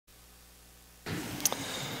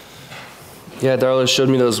Yeah, Darla showed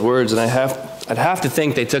me those words, and I'd have to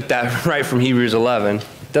think they took that right from Hebrews 11. It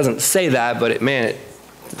doesn't say that, but it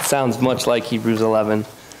sounds much like Hebrews 11.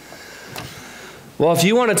 Well, if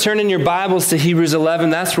you want to turn in your Bibles to Hebrews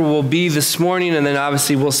 11, that's where we'll be this morning, and then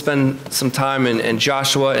obviously we'll spend some time in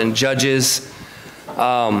Joshua and Judges.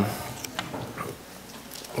 We're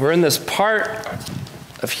in this part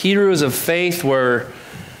of Heroes of Faith where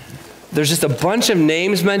there's just a bunch of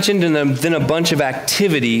names mentioned and then a bunch of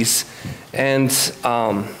activities. And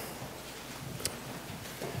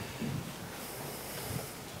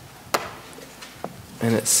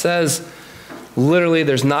it says, literally,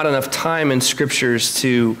 there's not enough time in scriptures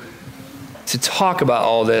to talk about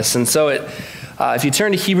all this. And so if you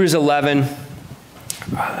turn to Hebrews 11,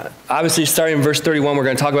 obviously starting in verse 31, we're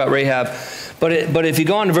going to talk about Rahab. But if you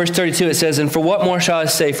go on to verse 32, it says, "And for what more shall I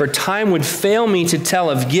say? For time would fail me to tell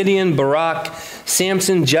of Gideon, Barak,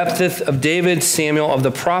 Samson, Jephthah, of David, Samuel, of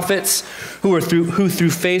the prophets, who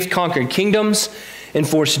through faith conquered kingdoms,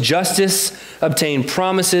 enforced justice, obtained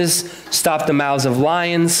promises, stopped the mouths of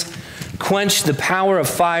lions, quenched the power of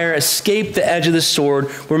fire, escaped the edge of the sword,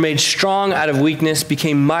 were made strong out of weakness,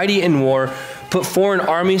 became mighty in war, put foreign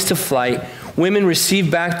armies to flight. Women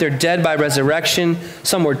received back their dead by resurrection.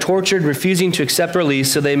 Some were tortured, refusing to accept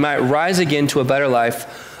release so they might rise again to a better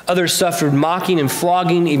life. Others suffered mocking and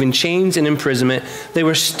flogging, even chains and imprisonment. They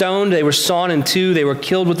were stoned, they were sawn in two, they were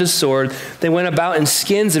killed with the sword. They went about in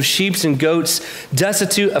skins of sheep and goats,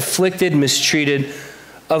 destitute, afflicted, mistreated,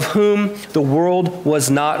 of whom the world was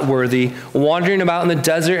not worthy, wandering about in the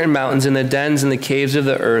desert and mountains, in the dens and the caves of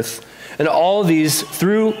the earth. And all these,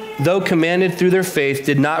 though commanded through their faith,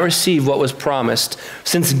 did not receive what was promised,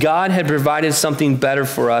 since God had provided something better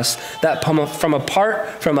for us, that from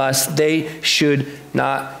apart from us, they should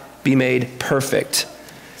not be made perfect."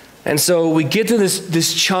 And so we get to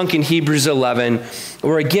this chunk in Hebrews 11,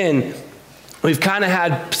 where again, we've kind of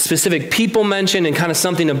had specific people mentioned and kind of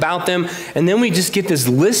something about them. And then we just get this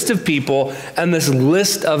list of people and this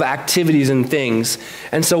list of activities and things.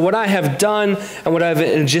 And so what I have done and what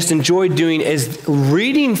I've just enjoyed doing is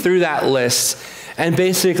reading through that list and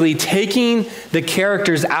basically taking the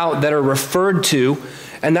characters out that are referred to.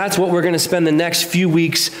 And that's what we're going to spend the next few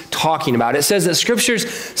weeks talking about. It says that Scriptures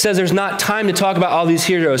says there's not time to talk about all these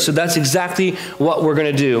heroes. So that's exactly what we're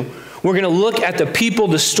going to do. We're going to look at the people,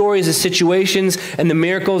 the stories, the situations, and the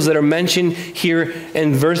miracles that are mentioned here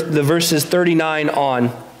in the verses 39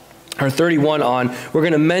 on, or 31 on. We're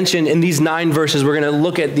going to mention in these 9 verses, we're going to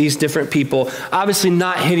look at these different people. Obviously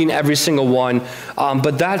not hitting every single one,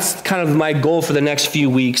 but that's kind of my goal for the next few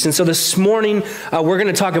weeks. And so this morning, we're going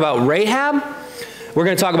to talk about Rahab, we're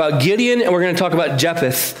going to talk about Gideon, and we're going to talk about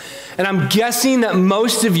Jephthah. And I'm guessing that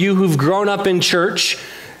most of you who've grown up in church,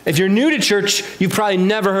 if you're new to church, you've probably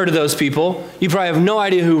never heard of those people. You probably have no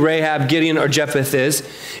idea who Rahab, Gideon, or Jephthah is.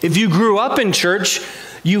 If you grew up in church,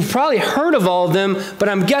 you've probably heard of all of them, but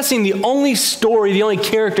I'm guessing the only story, the only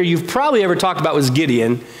character you've probably ever talked about was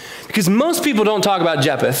Gideon, because most people don't talk about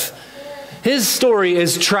Jephthah. His story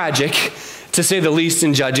is tragic, to say the least,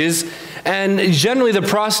 in Judges. And generally the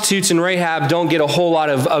prostitutes in Rahab don't get a whole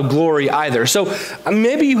lot of glory either. So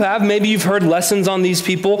maybe you have, maybe you've heard lessons on these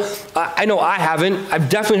people. I know I haven't. I've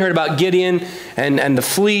definitely heard about Gideon and the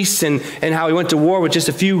fleece and how he went to war with just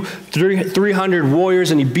a few 300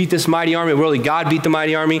 warriors and he beat this mighty army. Really, God beat the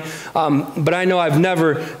mighty army. But I know I've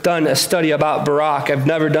never done a study about Barak. I've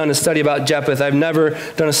never done a study about Jephthah. I've never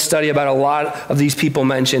done a study about a lot of these people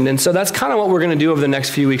mentioned. And so that's kind of what we're going to do over the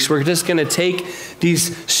next few weeks. We're just going to take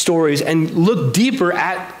these stories and look deeper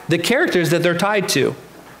at the characters that they're tied to.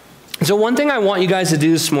 So one thing I want you guys to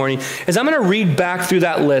do this morning is I'm going to read back through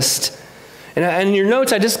that list. And in your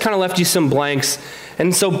notes, I just kind of left you some blanks.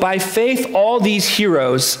 And so by faith, all these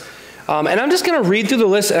heroes, and I'm just going to read through the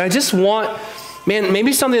list, and I just want,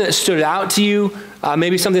 maybe something that stood out to you,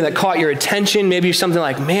 maybe something that caught your attention, maybe something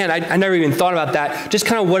like, I never even thought about that. Just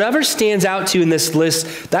kind of whatever stands out to you in this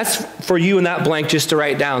list, that's for you in that blank just to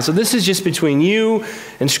write down. So this is just between you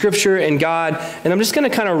and Scripture and God, and I'm just going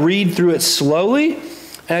to kind of read through it slowly,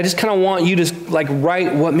 and I just kind of want you to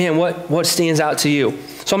write what stands out to you.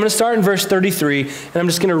 So I'm going to start in verse 33, and I'm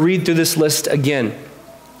just going to read through this list again.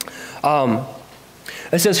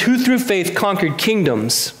 It says, "Who through faith conquered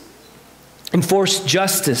kingdoms, enforced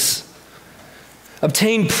justice,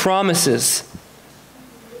 obtained promises,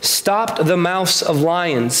 stopped the mouths of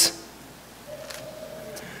lions,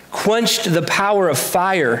 quenched the power of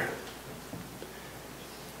fire,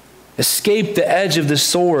 escaped the edge of the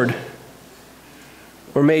sword,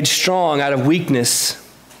 were made strong out of weakness.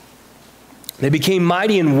 They became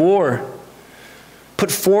mighty in war,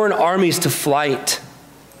 put foreign armies to flight,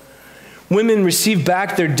 Women received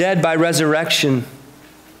back their dead by resurrection.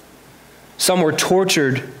 Some were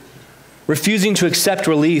tortured, refusing to accept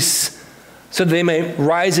release so that they may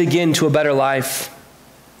rise again to a better life.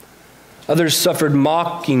 Others suffered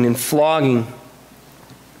mocking and flogging,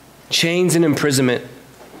 chains and imprisonment.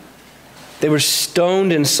 They were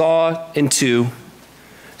stoned and sawed in two.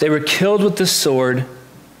 They were killed with the sword.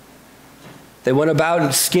 They went about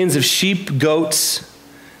in skins of sheep, goats.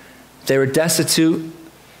 They were destitute,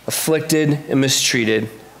 afflicted, and mistreated,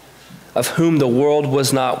 of whom the world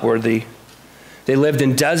was not worthy. They lived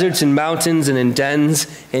in deserts and mountains and in dens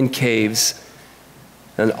and caves.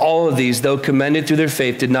 And all of these, though commended through their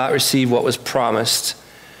faith, did not receive what was promised.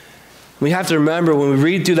 We have to remember when we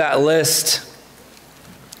read through that list,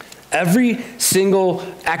 every single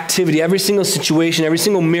activity, every single situation, every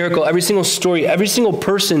single miracle, every single story, every single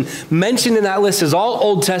person mentioned in that list is all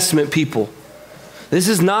Old Testament people. This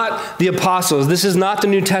is not the apostles. This is not the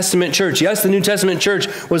New Testament church. Yes, the New Testament church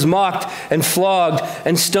was mocked and flogged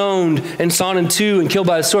and stoned and sawn in two and killed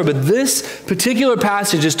by the sword. But this particular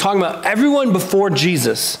passage is talking about everyone before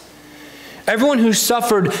Jesus. Everyone who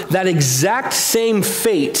suffered that exact same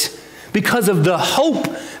fate because of the hope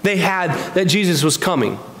they had that Jesus was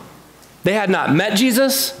coming. They had not met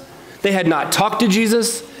Jesus. They had not talked to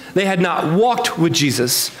Jesus. They had not walked with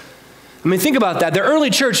Jesus. I mean, think about that. The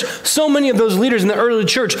early church, so many of those leaders in the early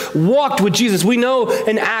church walked with Jesus. We know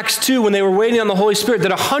in Acts 2, when they were waiting on the Holy Spirit,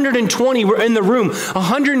 that 120 were in the room.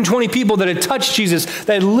 120 people that had touched Jesus,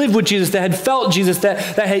 that had lived with Jesus, that had felt Jesus, that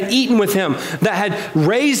had eaten with him, that had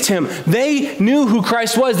raised him. They knew who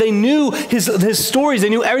Christ was. They knew his stories. They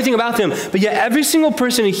knew everything about him. But yet every single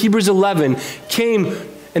person in Hebrews 11 came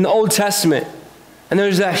in the Old Testament. And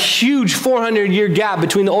there's that huge 400-year gap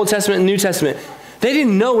between the Old Testament and the New Testament. They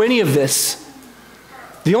didn't know any of this.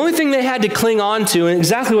 The only thing they had to cling on to, and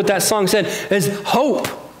exactly what that song said, is hope.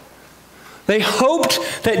 They hoped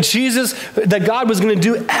that God was going to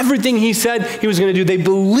do everything he said he was going to do. They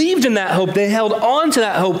believed in that hope. They held on to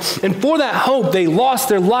that hope. And for that hope, they lost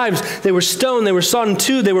their lives. They were stoned. They were sawn in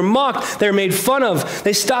two. They were mocked. They were made fun of.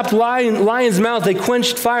 They stopped lion's mouth. They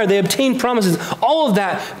quenched fire. They obtained promises. All of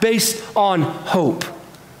that based on hope.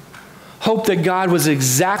 Hope that God was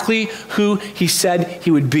exactly who he said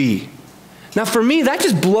he would be. Now for me, that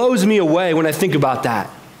just blows me away when I think about that.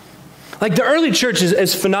 Like the early church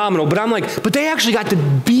is phenomenal, but I'm like, but they actually got to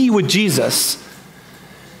be with Jesus.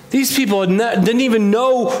 These people didn't even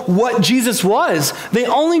know what Jesus was. They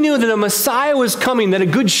only knew that a Messiah was coming, that a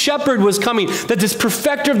good shepherd was coming, that this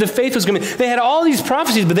perfecter of the faith was coming. They had all these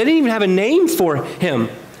prophecies, but they didn't even have a name for him.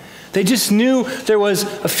 They just knew there was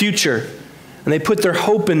a future, and they put their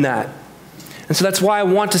hope in that. And so that's why I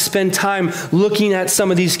want to spend time looking at some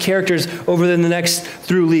of these characters over the next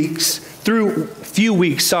few weeks.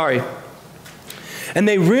 And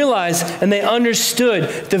they realized and they understood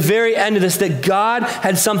at the very end of this that God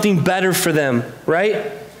had something better for them,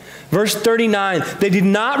 right? Verse 39, they did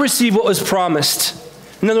not receive what was promised.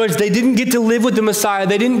 In other words, they didn't get to live with the Messiah.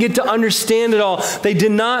 They didn't get to understand it all. They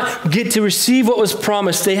did not get to receive what was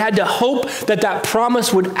promised. They had to hope that that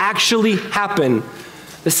promise would actually happen.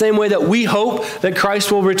 The same way that we hope that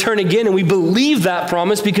Christ will return again, and we believe that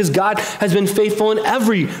promise because God has been faithful in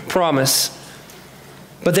every promise.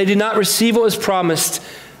 But they did not receive what was promised,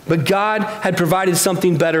 but God had provided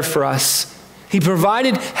something better for us. He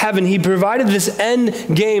provided heaven. He provided this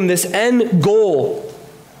end game, this end goal,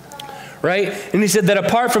 right? And he said that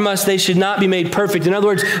apart from us, they should not be made perfect. In other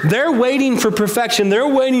words, they're waiting for perfection. They're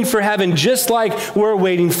waiting for heaven just like we're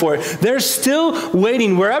waiting for it. They're still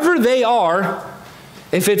waiting wherever they are.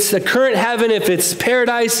 If it's the current heaven, if it's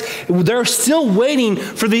paradise, they're still waiting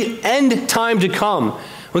for the end time to come.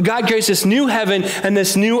 When God creates this new heaven and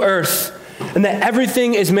this new earth, and that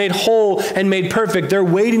everything is made whole and made perfect, they're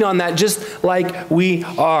waiting on that just like we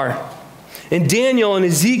are. And Daniel and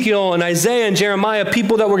Ezekiel and Isaiah and Jeremiah,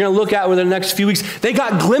 people that we're going to look at over the next few weeks, they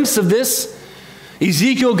got a glimpse of this.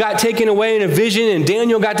 Ezekiel got taken away in a vision, and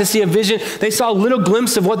Daniel got to see a vision. They saw a little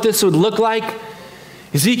glimpse of what this would look like.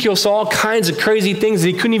 Ezekiel saw all kinds of crazy things that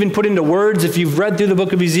he couldn't even put into words. If you've read through the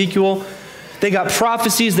book of Ezekiel, they got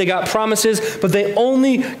prophecies, they got promises, but they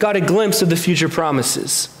only got a glimpse of the future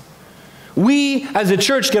promises. We, as a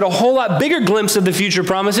church, get a whole lot bigger glimpse of the future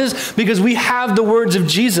promises because we have the words of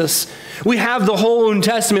Jesus. We have the whole New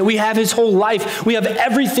Testament. We have his whole life. We have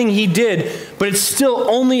everything he did, but it's still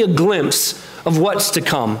only a glimpse of what's to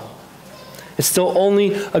come. It's still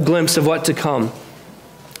only a glimpse of what to come.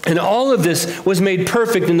 And all of this was made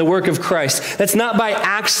perfect in the work of Christ. That's not by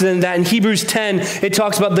accident that in Hebrews 10, it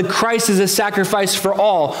talks about the Christ is a sacrifice for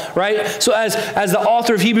all, right? So as the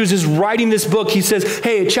author of Hebrews is writing this book, he says,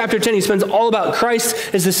 hey, chapter 10, he spends all about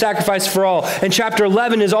Christ is the sacrifice for all. And chapter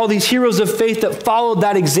 11 is all these heroes of faith that followed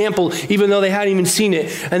that example, even though they hadn't even seen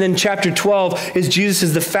it. And then chapter 12 is Jesus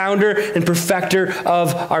is the founder and perfecter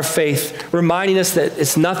of our faith, reminding us that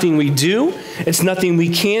it's nothing we do, it's nothing we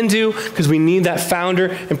can do, because we need that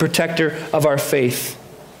founder and protector of our faith.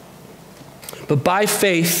 But by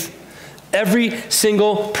faith, every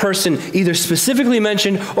single person, either specifically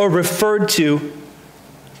mentioned or referred to,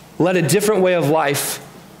 led a different way of life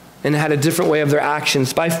and had a different way of their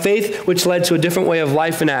actions. By faith, which led to a different way of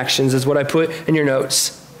life and actions, is what I put in your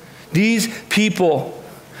notes. These people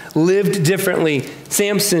lived differently.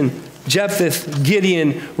 Samson, Jephthah,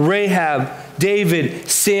 Gideon, Rahab, David,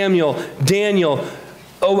 Samuel, Daniel,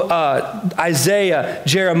 Isaiah,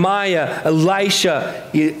 Jeremiah, Elisha,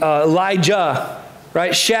 Elijah,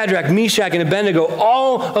 right? Shadrach, Meshach, and Abednego,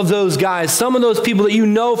 all of those guys, some of those people that you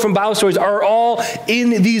know from Bible stories are all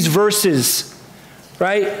in these verses,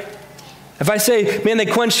 right? If I say, man, they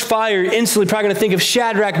quenched fire, instantly probably going to think of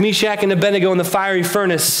Shadrach, Meshach, and Abednego in the fiery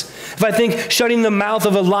furnace. If I think shutting the mouth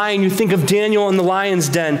of a lion, you think of Daniel in the lion's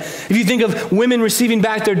den. If you think of women receiving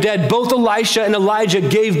back their dead, both Elisha and Elijah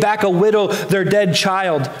gave back a widow their dead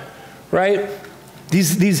child, right?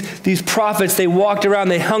 These prophets, they walked around,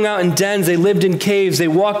 they hung out in dens, they lived in caves, they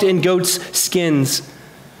walked in goats' skins.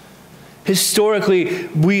 Historically,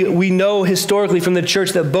 we know historically from the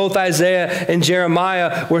church that both Isaiah and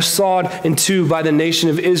Jeremiah were sawed in two by the nation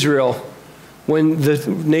of Israel when the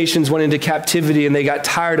nations went into captivity and they got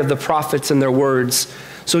tired of the prophets and their words.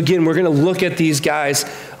 So again, we're going to look at these guys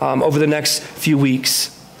over the next few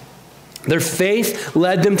weeks. Their faith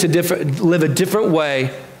led them to live a different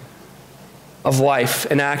way of life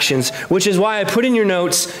and actions, which is why I put in your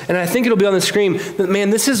notes, and I think it'll be on the screen, that,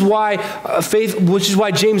 man, this is why faith, which is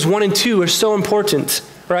why James 1 and 2 are so important,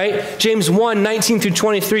 right? James 1, 19 through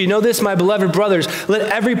 23. Know this, my beloved brothers, let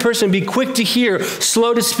every person be quick to hear,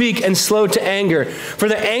 slow to speak, and slow to anger. For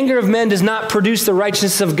the anger of men does not produce the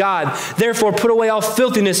righteousness of God. Therefore, put away all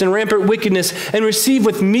filthiness and rampant wickedness, and receive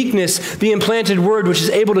with meekness the implanted word, which is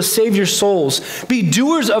able to save your souls. Be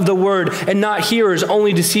doers of the word, and not hearers,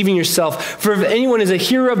 only deceiving yourself. For if anyone is a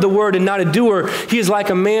hearer of the word and not a doer, he is like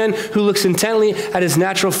a man who looks intently at his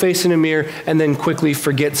natural face in a mirror and then quickly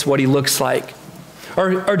forgets what he looks like.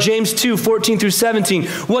 Or James 2, 14 through 17.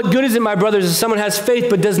 What good is it, my brothers, if someone has faith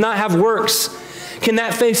but does not have works? Can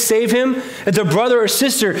that faith save him? If their brother or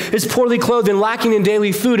sister is poorly clothed and lacking in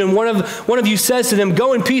daily food, and one of you says to them,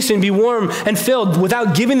 go in peace and be warm and filled,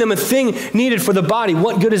 without giving them a thing needed for the body,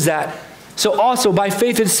 what good is that? So also, by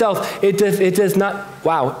faith itself, if it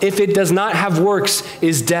does not have works,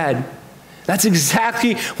 is dead. That's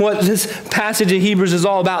exactly what this passage of Hebrews is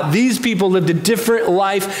all about. These people lived a different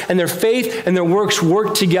life, and their faith and their works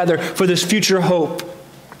worked together for this future hope.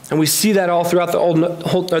 And we see that all throughout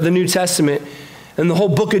the New Testament. And the whole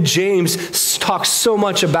book of James talks so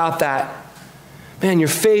much about that. Man, your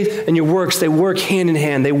faith and your works, they work hand in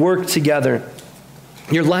hand. They work together.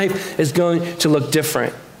 Your life is going to look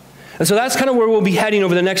different. And so that's kind of where we'll be heading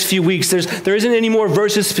over the next few weeks. There isn't any more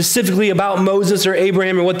verses specifically about Moses or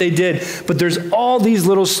Abraham and what they did, but there's all these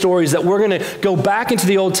little stories that we're going to go back into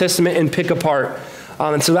the Old Testament and pick apart.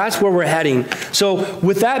 And so that's where we're heading. So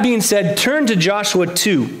with that being said, turn to Joshua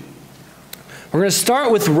 2. We're going to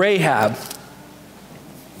start with Rahab.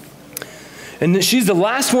 And she's the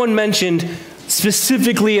last one mentioned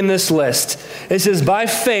specifically in this list. It says, by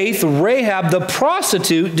faith, Rahab the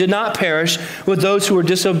prostitute did not perish with those who were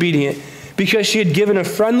disobedient, because she had given a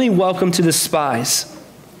friendly welcome to the spies.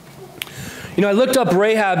 You know, I looked up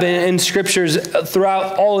Rahab in scriptures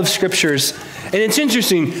throughout all of scriptures, and it's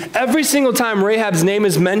interesting. Every single time Rahab's name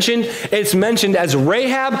is mentioned, it's mentioned as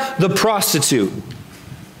Rahab the prostitute.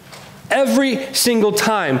 Every single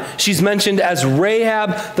time she's mentioned as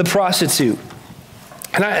Rahab the prostitute.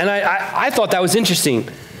 And I thought that was interesting.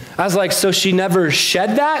 I was like, so she never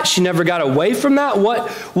shed that? She never got away from that?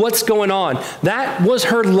 What's going on? That was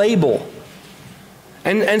her label.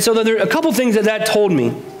 And so there are a couple things that told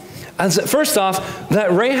me. First off,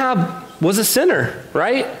 that Rahab was a sinner,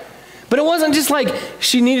 right? But it wasn't just like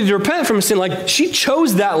she needed to repent from sin. Like, she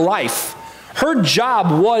chose that life. Her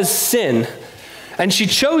job was sin. And she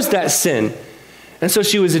chose that sin. And so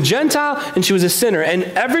she was a Gentile and she was a sinner. And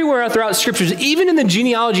everywhere throughout scriptures, even in the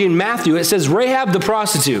genealogy in Matthew, it says Rahab the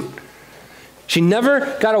prostitute. She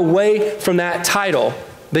never got away from that title.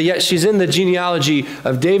 but yet she's in the genealogy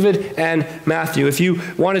of David and Matthew. If you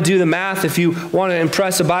want to do the math, if you want to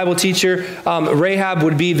impress a Bible teacher, Rahab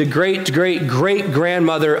would be the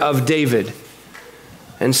great-great-great-grandmother of David.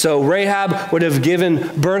 And so Rahab would have given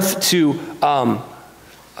birth to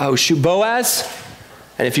Boaz.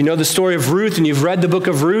 And if you know the story of Ruth and you've read the book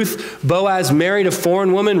of Ruth, Boaz married a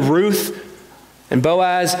foreign woman, Ruth. And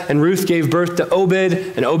Boaz and Ruth gave birth to Obed,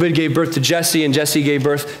 and Obed gave birth to Jesse, and Jesse gave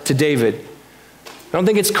birth to David. I don't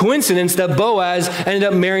think it's coincidence that Boaz ended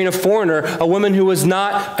up marrying a foreigner, a woman who was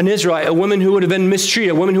not an Israelite, a woman who would have been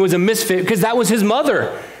mistreated, a woman who was a misfit, because that was his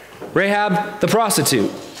mother, Rahab the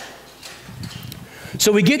prostitute.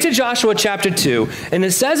 So we get to Joshua chapter 2, and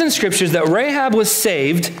it says in scriptures that Rahab was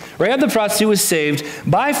saved, Rahab the prostitute was saved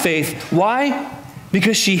by faith. Why?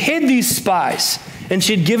 Because she hid these spies, and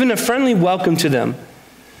she had given a friendly welcome to them.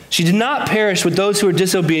 She did not perish with those who were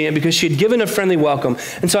disobedient because she had given a friendly welcome.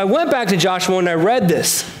 And so I went back to Joshua and I read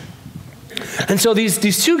this. And so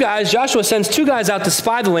these two guys, Joshua sends two guys out to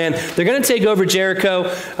spy the land. They're going to take over Jericho.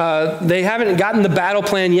 They haven't gotten the battle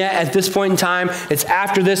plan yet at this point in time. It's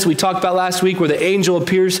after this we talked about last week where the angel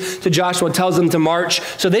appears to Joshua and tells them to march.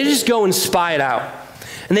 So they just go and spy it out.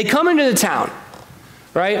 And they come into the town,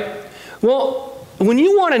 right? Well, when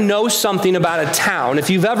you want to know something about a town,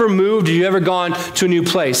 if you've ever moved or you've ever gone to a new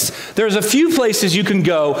place, there's a few places you can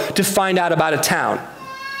go to find out about a town.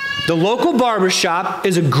 The local barbershop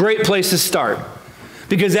is a great place to start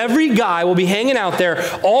because every guy will be hanging out there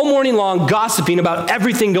all morning long gossiping about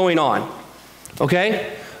everything going on,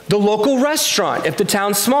 okay? The local restaurant, if the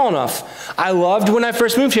town's small enough. I loved when I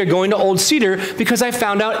first moved here going to Old Cedar because I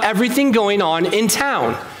found out everything going on in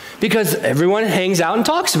town because everyone hangs out and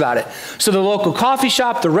talks about it. So the local coffee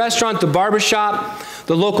shop, the restaurant, the barbershop,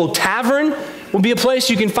 the local tavern will be a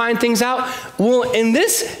place you can find things out. Well, in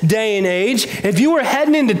this day and age, if you were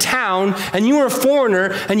heading into town and you were a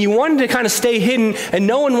foreigner and you wanted to kind of stay hidden and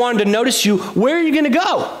no one wanted to notice you, where are you going to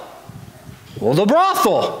go? Well, the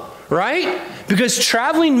brothel, right? Because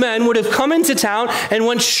traveling men would have come into town and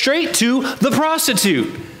went straight to the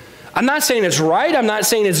prostitute. I'm not saying it's right, I'm not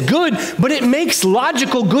saying it's good, but it makes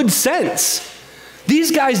logical good sense.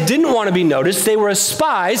 These guys didn't want to be noticed. They were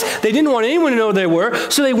spies. They didn't want anyone to know they were,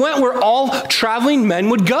 so they went where all traveling men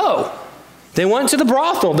would go. They went to the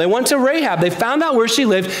brothel. They went to Rahab. They found out where she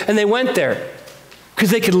lived, and they went there because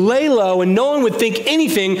they could lay low, and no one would think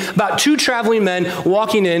anything about two traveling men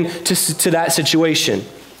walking in to that situation.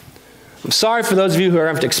 I'm sorry for those of you who are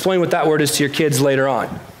going to have to explain what that word is to your kids later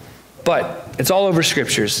on, but it's all over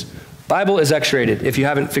scriptures. Bible is X-rated if you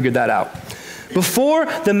haven't figured that out. Before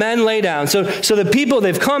the men lay down. So the people,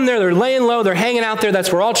 they've come there, they're laying low, they're hanging out there.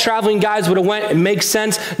 That's where all traveling guys would have went. It makes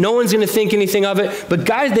sense. No one's going to think anything of it. But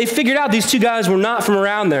guys, they figured out these two guys were not from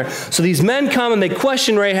around there. So these men come and they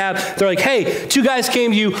question Rahab. They're like, hey, two guys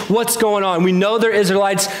came to you. What's going on? We know they're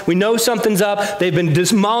Israelites. We know something's up. They've been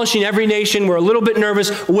demolishing every nation. We're a little bit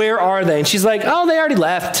nervous. Where are they? And she's like, oh, they already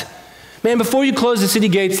left. Man, before you close the city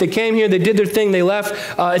gates, they came here, they did their thing, they left.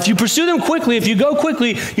 If you pursue them quickly, if you go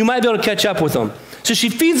quickly, you might be able to catch up with them. So she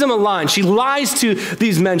feeds them a line. She lies to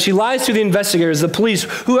these men. She lies to the investigators, the police,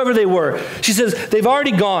 whoever they were. She says, they've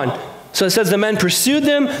already gone. So it says the men pursued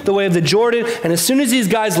them the way of the Jordan, and as soon as these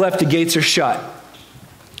guys left, the gates are shut.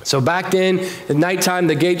 So back then, at nighttime,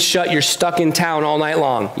 the gates shut, you're stuck in town all night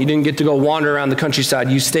long. You didn't get to go wander around the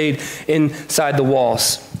countryside. You stayed inside the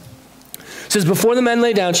walls. It says, before the men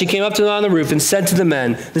lay down, she came up to them on the roof and said to the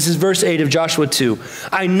men, this is verse 8 of Joshua 2,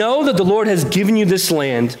 I know that the Lord has given you this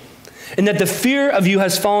land, and that the fear of you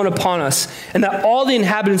has fallen upon us, and that all the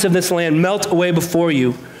inhabitants of this land melt away before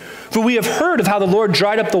you. For we have heard of how the Lord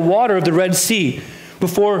dried up the water of the Red Sea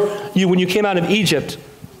before you when you came out of Egypt,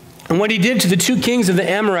 and what he did to the two kings of the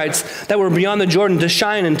Amorites that were beyond the Jordan, to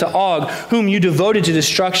Shion and to Og, whom you devoted to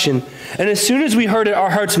destruction. And as soon as we heard it, our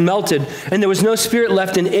hearts melted, and there was no spirit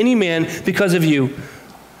left in any man because of you.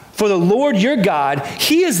 For the Lord your God,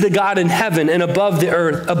 he is the God in heaven and above the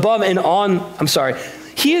earth,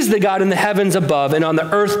 he is the God in the heavens above and on the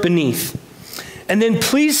earth beneath. And then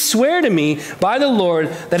please swear to me by the Lord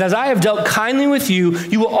that as I have dealt kindly with you,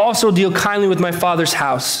 you will also deal kindly with my father's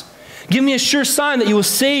house. Give me a sure sign that you will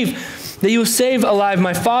save alive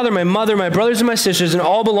my father, my mother, my brothers and my sisters, and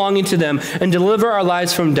all belonging to them, and deliver our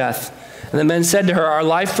lives from death. And the men said to her, our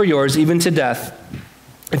life for yours, even to death.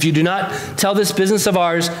 If you do not tell this business of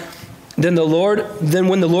ours, then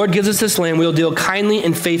when the Lord gives us this land, we will deal kindly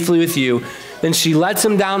and faithfully with you. Then she lets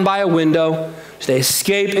them down by a window. They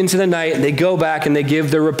escape into the night, and they go back and they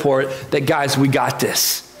give their report that, guys, we got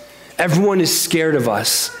this. Everyone is scared of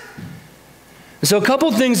us. So a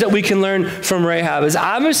couple things that we can learn from Rahab is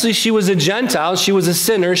obviously she was a Gentile. She was a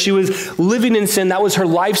sinner. She was living in sin. That was her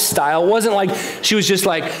lifestyle. It wasn't like she was just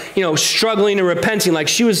like, struggling and repenting. Like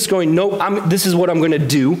she was going, nope, this is what I'm going to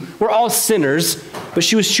do. We're all sinners, but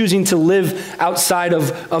she was choosing to live outside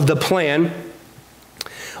of the plan.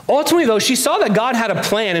 Ultimately, though, she saw that God had a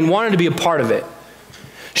plan and wanted to be a part of it.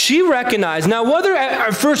 She recognized, now whether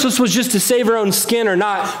at first this was just to save her own skin or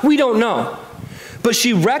not, we don't know. But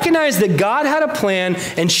she recognized that God had a plan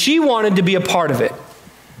and she wanted to be a part of it.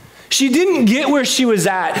 She didn't get where she was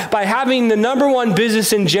at by having the #1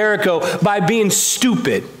 business in Jericho by being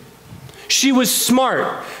stupid. She was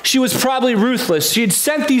smart. She was probably ruthless. She had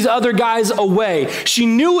sent these other guys away. She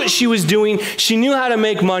knew what she was doing. She knew how to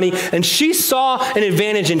make money, and she saw an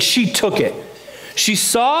advantage and she took it. She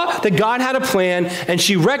saw that God had a plan and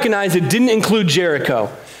she recognized it didn't include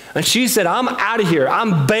Jericho. And she said, I'm out of here.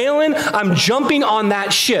 I'm bailing. I'm jumping on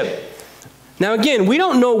that ship. Now, again, we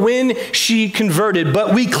don't know when she converted,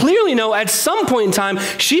 but we clearly know at some point in time,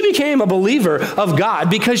 she became a believer of God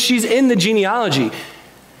because she's in the genealogy.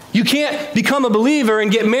 You can't become a believer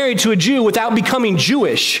and get married to a Jew without becoming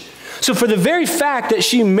Jewish. So for the very fact that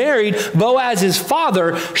she married Boaz's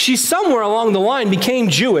father, she somewhere along the line became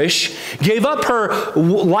Jewish, gave up her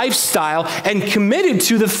lifestyle, and committed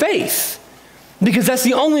to the faith. Because that's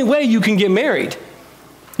the only way you can get married.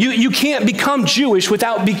 You can't become Jewish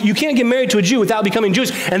you can't get married to a Jew without becoming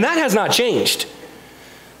Jewish, and that has not changed.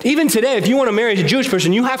 Even today, if you want to marry a Jewish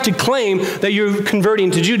person, you have to claim that you're converting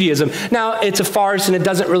to Judaism. Now, it's a farce and it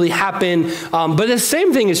doesn't really happen, but the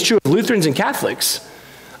same thing is true of Lutherans and Catholics.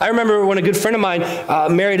 I remember when a good friend of mine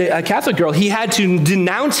married a Catholic girl, he had to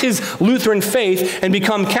denounce his Lutheran faith and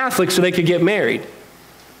become Catholic so they could get married.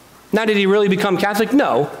 Now, did he really become Catholic?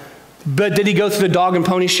 No. But did he go through the dog and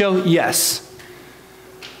pony show? Yes.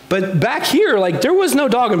 But back here, there was no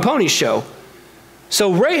dog and pony show.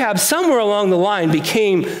 So Rahab, somewhere along the line,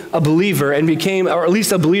 became a believer and or at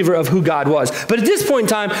least a believer of who God was. But at this point in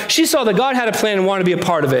time, she saw that God had a plan and wanted to be a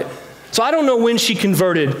part of it. So I don't know when she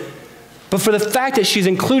converted, but for the fact that she's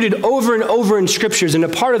included over and over in scriptures and a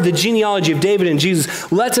part of the genealogy of David and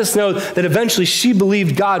Jesus lets us know that eventually she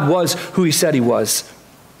believed God was who he said he was.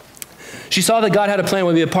 She saw that God had a plan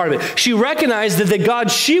to be a part of it. She recognized that the God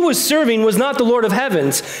she was serving was not the Lord of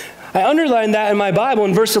heavens. I underlined that in my Bible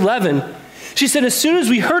in verse 11. She said, as soon as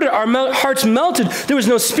we heard it, our hearts melted. There was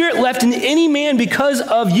no spirit left in any man because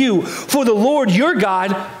of you. For the Lord your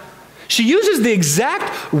God, she uses the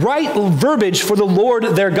exact right verbiage for the Lord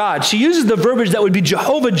their God. She uses the verbiage that would be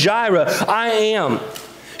Jehovah Jireh, I am.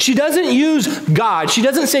 She doesn't use God. She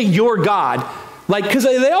doesn't say your God. Because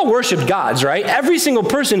they all worshiped gods, right? Every single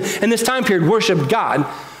person in this time period worshiped God.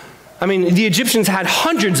 I mean, the Egyptians had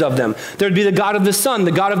hundreds of them. There would be the god of the sun,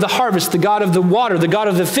 the god of the harvest, the god of the water, the god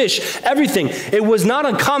of the fish, everything. It was not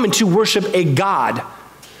uncommon to worship a god.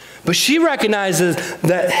 But she recognizes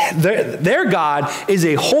that their God is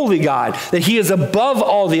a holy God, that he is above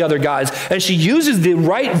all the other gods. And she uses the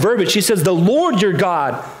right verbiage. She says, the Lord your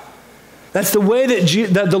God. That's the way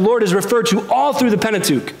that the Lord is referred to all through the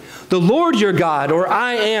Pentateuch. The Lord your God, or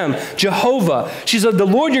I am, Jehovah. She said, the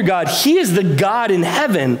Lord your God, he is the God in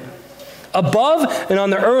heaven, above and on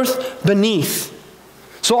the earth beneath.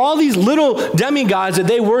 So all these little demigods that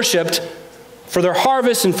they worshiped for their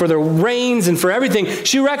harvest and for their rains and for everything,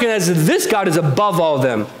 she recognizes that this God is above all of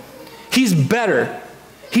them. He's better.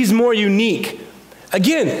 He's more unique.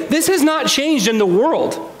 Again, this has not changed in the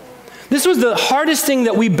world. This was the hardest thing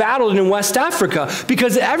that we battled in West Africa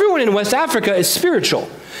because everyone in West Africa is spiritual.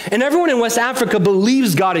 And everyone in West Africa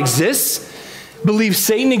believes God exists, believes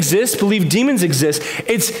Satan exists, believes demons exist.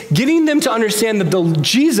 It's getting them to understand that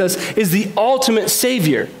Jesus is the ultimate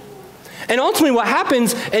Savior. And ultimately what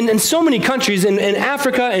happens in so many countries, in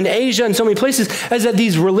Africa and Asia and so many places, is that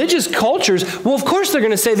these religious cultures, well, of course they're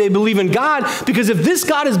going to say they believe in God because if this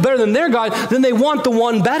God is better than their God, then they want the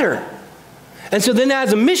one better. And so then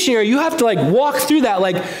as a missionary, you have to walk through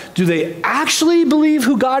that. Do they actually believe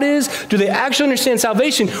who God is? Do they actually understand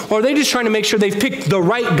salvation? Or are they just trying to make sure they've picked the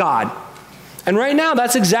right God? And right now,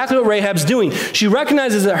 that's exactly what Rahab's doing. She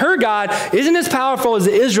recognizes that her God isn't as powerful as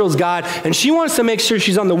Israel's God, and she wants to make sure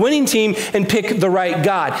she's on the winning team and pick the right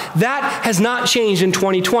God. That has not changed in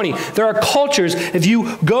 2020. There are cultures, if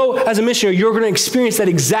you go as a missionary, you're going to experience that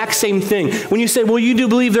exact same thing. When you say, well, you do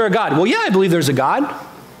believe there's a God. Well, yeah, I believe there's a God.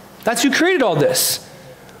 That's who created all this.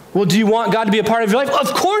 Well, do you want God to be a part of your life?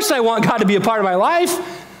 Of course I want God to be a part of my life.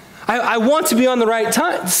 I want to be on the right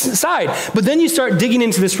side. But then you start digging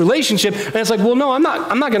into this relationship, and it's like, well, no, I'm not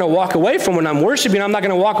going to walk away from when I'm worshiping. I'm not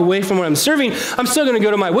going to walk away from when I'm serving. I'm still going to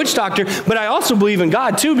go to my witch doctor, but I also believe in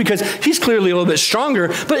God too, because he's clearly a little bit stronger.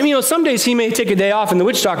 But, some days he may take a day off and the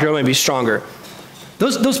witch doctor may be stronger.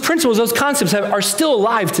 Those principles, those concepts are still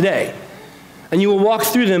alive today. And you will walk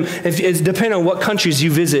through them depending on what countries you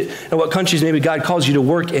visit and what countries maybe God calls you to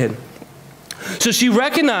work in. So she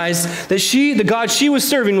recognized that the God she was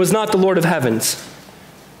serving was not the Lord of heavens.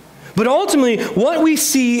 But ultimately, what we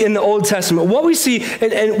see in the Old Testament, what we see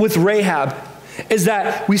with Rahab, is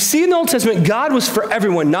that we see in the Old Testament, God was for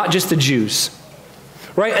everyone, not just the Jews.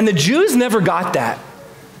 Right? And the Jews never got that.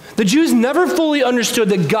 The Jews never fully understood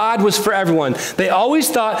that God was for everyone. They always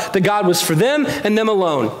thought that God was for them and them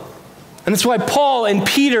alone. And that's why Paul and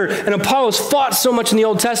Peter and Apollos fought so much in the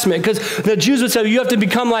Old Testament, because the Jews would say, you have to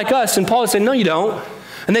become like us. And Paul would say, no, you don't.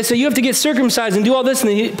 And they say, you have to get circumcised and do all this.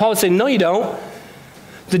 And Paul would say, no, you don't.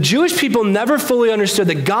 The Jewish people never fully understood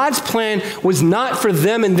that God's plan was not for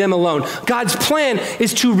them and them alone. God's plan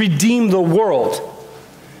is to redeem the world.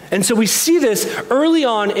 And so we see this early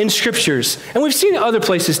on in scriptures, and we've seen it other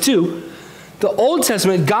places too. The Old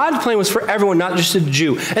Testament, God's plan was for everyone, not just the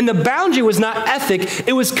Jew. And the boundary was not ethnic,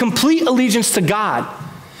 it was complete allegiance to God.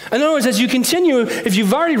 In other words, as you continue, if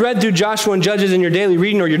you've already read through Joshua and Judges in your daily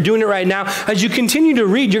reading, or you're doing it right now, as you continue to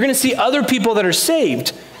read, you're going to see other people that are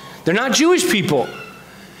saved. They're not Jewish people.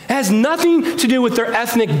 It has nothing to do with their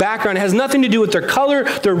ethnic background. It has nothing to do with their color,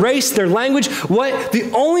 their race, their language.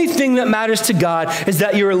 The only thing that matters to God is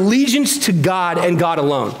that your allegiance to God and God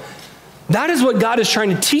alone. That is what God is trying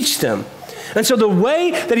to teach them. And so the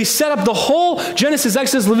way that he set up the whole Genesis,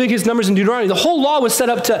 Exodus, Leviticus, Numbers, and Deuteronomy, the whole law was set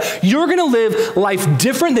up to, you're going to live life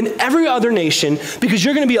different than every other nation because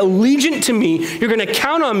you're going to be allegiant to me. You're going to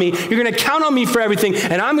count on me. You're going to count on me for everything,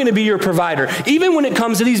 and I'm going to be your provider. Even when it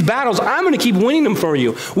comes to these battles, I'm going to keep winning them for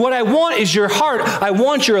you. What I want is your heart. I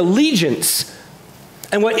want your allegiance.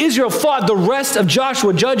 And what Israel fought the rest of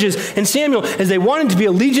Joshua, Judges, and Samuel is they wanted to be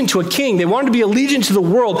allegiant to a king. They wanted to be allegiant to the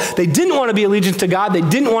world. They didn't want to be allegiant to God. They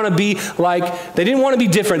didn't want to be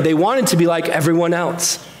different. They wanted to be like everyone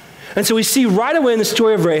else. And so we see right away in the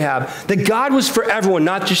story of Rahab that God was for everyone,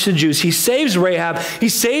 not just the Jews. He saves Rahab. He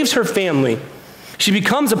saves her family. She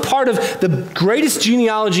becomes a part of the greatest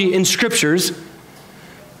genealogy in scriptures.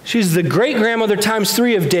 She's the great-grandmother times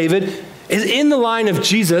 3 of David, is in the line of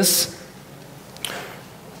Jesus.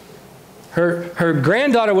 Her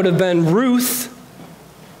granddaughter would have been Ruth,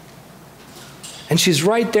 and she's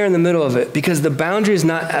right there in the middle of it because the boundary is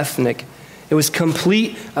not ethnic. It was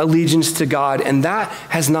complete allegiance to God, and that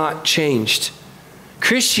has not changed.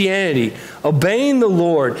 Christianity, obeying the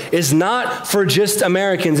Lord, is not for just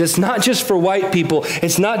Americans. It's not just for white people.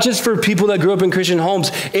 It's not just for people that grew up in Christian homes.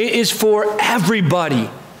 It is for everybody.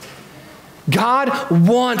 God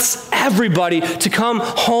wants everybody to come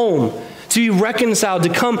home, to be reconciled, to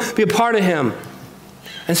come be a part of him.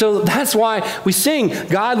 And so that's why we sing,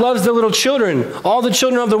 God loves the little children, all the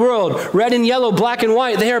children of the world, red and yellow, black and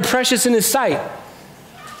white, they are precious in his sight.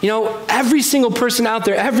 Every single person out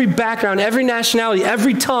there, every background, every nationality,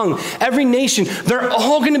 every tongue, every nation, they're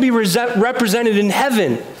all going to be represented in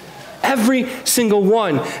heaven. Every single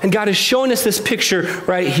one. And God is showing us this picture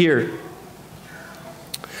right here.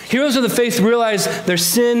 Heroes of the faith realize their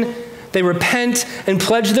sin. They repent and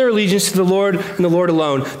pledge their allegiance to the Lord and the Lord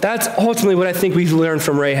alone. That's ultimately what I think we've learned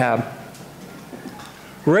from Rahab.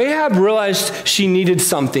 Rahab realized she needed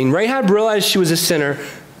something. Rahab realized she was a sinner.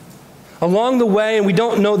 Along the way, and we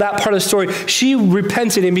don't know that part of the story, she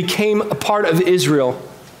repented and became a part of Israel.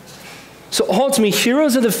 So ultimately,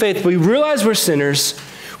 heroes of the faith, we realize we're sinners.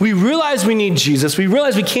 We realize we need Jesus. We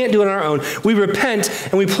realize we can't do it on our own. We repent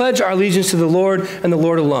and we pledge our allegiance to the Lord and the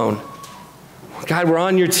Lord alone. God, we're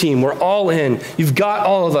on your team. We're all in. You've got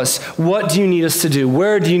all of us. What do you need us to do?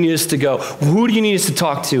 Where do you need us to go? Who do you need us to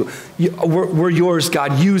talk to? We're yours,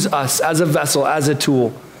 God. Use us as a vessel, as a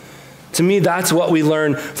tool. To me, that's what we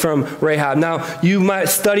learn from Rahab. Now, you might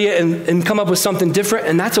study it and come up with something different,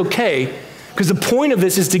 and that's okay, because the point of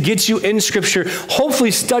this is to get you in Scripture,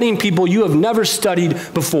 hopefully studying people you have never studied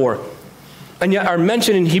before, and yet are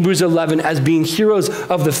mentioned in Hebrews 11 as being heroes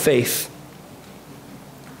of the faith.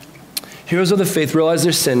 Heroes of the faith realize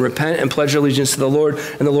their sin, repent, and pledge their allegiance to the Lord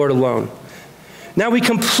and the Lord alone. Now we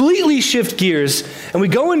completely shift gears, and we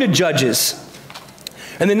go into Judges.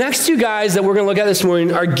 And the next two guys that we're going to look at this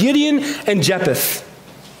morning are Gideon and Jephthah.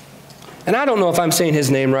 And I don't know if I'm saying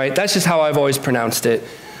his name right. That's just how I've always pronounced it.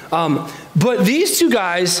 But these two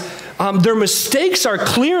guys, their mistakes are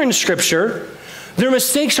clear in Scripture. Their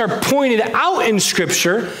mistakes are pointed out in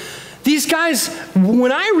Scripture. These guys,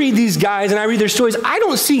 when I read these guys and I read their stories, I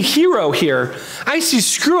don't see hero here. I see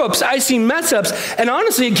screw-ups, I see mess-ups, and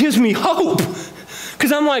honestly, it gives me hope.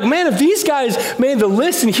 Because I'm like, man, if these guys made the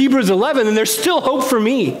list in Hebrews 11, then there's still hope for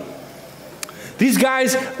me. These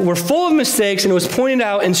guys were full of mistakes, and it was pointed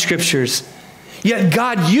out in scriptures. Yet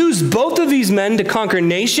God used both of these men to conquer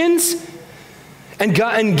nations, and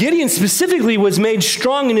Gideon specifically was made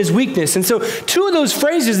strong in his weakness. And so two of those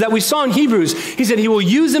phrases that we saw in Hebrews, he said he will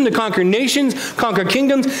use them to conquer nations, conquer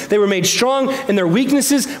kingdoms. They were made strong in their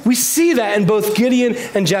weaknesses. We see that in both Gideon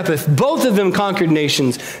and Jephthah. Both of them conquered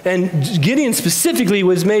nations. And Gideon specifically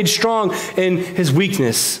was made strong in his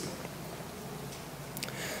weakness.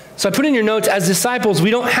 So I put in your notes, as disciples,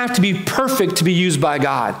 we don't have to be perfect to be used by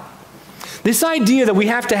God. This idea that we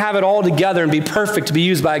have to have it all together and be perfect to be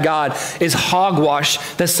used by God is hogwash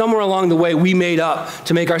that somewhere along the way we made up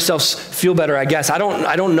to make ourselves feel better, I guess. I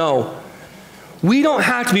don't know. We don't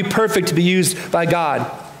have to be perfect to be used by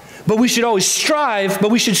God. But we should always strive,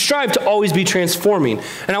 to always be transforming.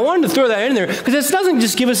 And I wanted to throw that in there because this doesn't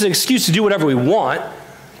just give us an excuse to do whatever we want.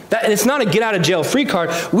 It's not a get-out-of-jail-free card.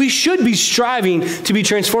 We should be striving to be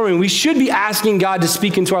transforming. We should be asking God to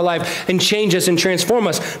speak into our life and change us and transform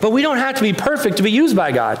us. But we don't have to be perfect to be used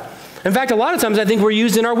by God. In fact, a lot of times I think we're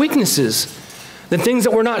used in our weaknesses, the things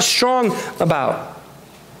that we're not strong about.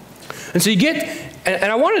 And so you get,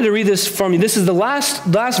 and I wanted to read this from you. This is the last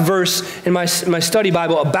verse in my study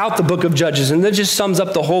Bible about the book of Judges, and that just sums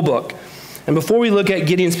up the whole book. And before we look at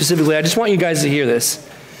Gideon specifically, I just want you guys to hear this.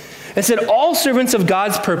 It said, all servants of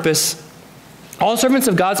God's purposes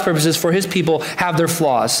for his people have their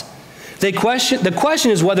flaws. The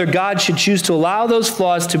question is whether God should choose to allow those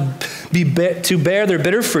flaws to bear their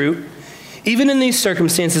bitter fruit. Even in these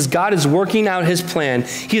circumstances, God is working out his plan.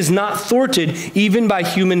 He is not thwarted even by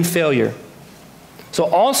human failure. So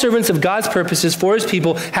all servants of God's purposes for his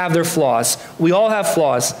people have their flaws. We all have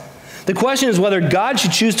flaws. The question is whether God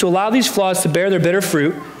should choose to allow these flaws to bear their bitter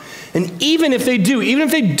fruit. And even if they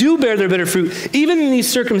do bear their bitter fruit, even in these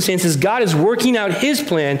circumstances, God is working out his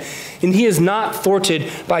plan, and he is not thwarted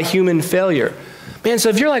by human failure. Man, so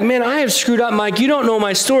if you're like, man, I have screwed up, Mike, you don't know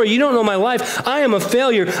my story, you don't know my life, I am a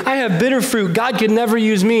failure, I have bitter fruit, God could never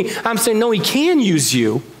use me. I'm saying, no, he can use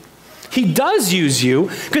you. He does use you,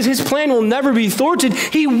 because his plan will never be thwarted.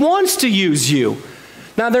 He wants to use you.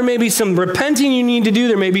 Now, there may be some repenting you need to do.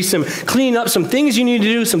 There may be some cleaning up, some things you need to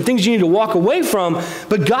do, some things you need to walk away from.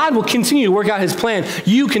 But God will continue to work out his plan.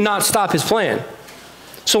 You cannot stop his plan.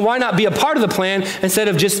 So why not be a part of the plan instead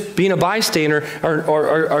of just being a bystander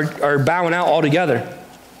or bowing out altogether?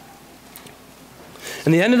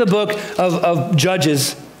 In the end of the book of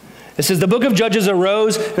Judges, it says, the book of Judges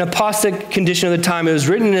arose in an apostate condition of the time. It was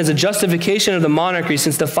written as a justification of the monarchy,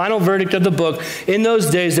 since the final verdict of the book, in those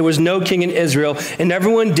days there was no king in Israel, and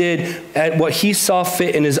everyone did at what he saw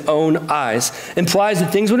fit in his own eyes. Implies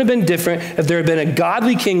that things would have been different if there had been a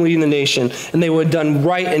godly king leading the nation, and they would have done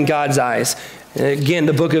right in God's eyes. And again,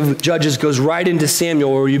 the book of Judges goes right into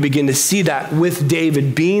Samuel, where you begin to see that with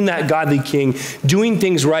David being that godly king, doing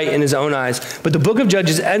things right in his own eyes. But the book of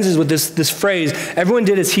Judges ends with this phrase, everyone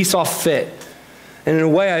did as he saw fit. And in a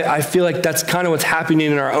way, I feel like that's kind of what's happening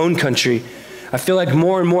in our own country. I feel like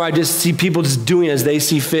more and more I just see people just doing as they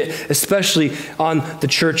see fit, especially on the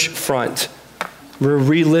church front. We're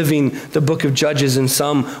reliving the book of Judges in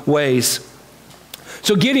some ways.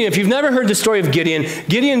 So Gideon, if you've never heard the story of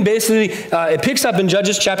Gideon basically, it picks up in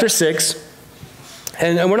Judges chapter 6,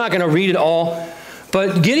 and we're not going to read it all,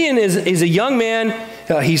 but Gideon is a young man.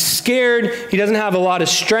 He's scared. He doesn't have a lot of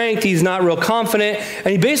strength. He's not real confident.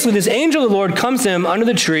 And this angel of the Lord comes to him under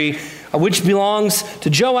the tree, which belongs to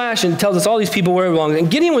Joash, and tells us all these people where it belongs.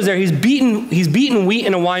 And Gideon was there. He's beating wheat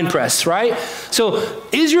in a wine press, right? So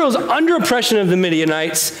Israel's under oppression of the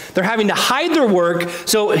Midianites. They're having to hide their work.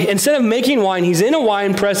 So instead of making wine, he's in a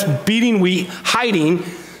wine press beating wheat, hiding,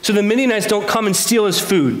 so the Midianites don't come and steal his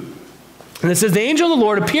food. And it says, the angel of the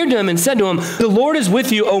Lord appeared to him and said to him, the Lord is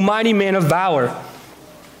with you, O mighty man of valor.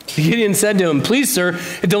 Gideon said to him, please, sir,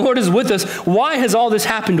 if the Lord is with us, why has all this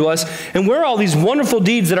happened to us? And where are all these wonderful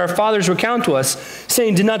deeds that our fathers recount to us,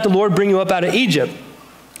 saying, did not the Lord bring you up out of Egypt?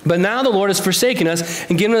 But now the Lord has forsaken us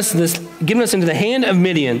and given us into the hand of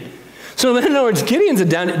Midian. So in other words, Gideon's a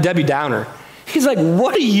Debbie Downer. He's like,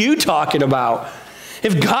 what are you talking about?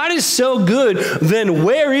 If God is so good, then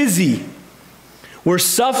where is he? We're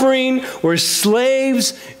suffering, we're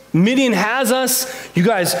slaves, Midian has us. You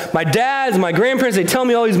guys, my dads, my grandparents, they tell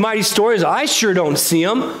me all these mighty stories. I sure don't see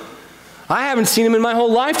them. I haven't seen him in my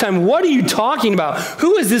whole lifetime. What are you talking about?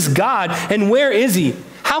 Who is this God, and where is he?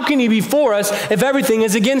 How can he be for us if everything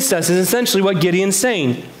is against us, is essentially what Gideon's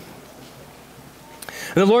saying.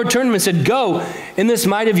 And the Lord turned to him and said, go in this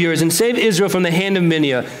might of yours and save Israel from the hand of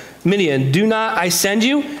Midian. Do not I send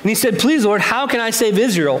you? And he said, please, Lord, how can I save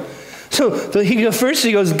Israel? So first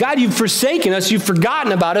he goes, God, you've forsaken us. You've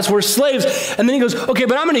forgotten about us. We're slaves. And then he goes, okay,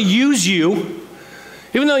 but I'm going to use you.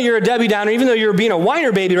 Even though you're a Debbie Downer, even though you're being a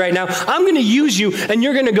whiner baby right now, I'm going to use you, and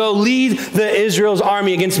you're going to go lead the Israel's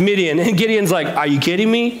army against Midian. And Gideon's like, are you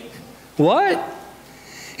kidding me? What?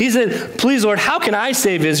 He said, please, Lord, how can I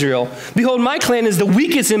save Israel? Behold, my clan is the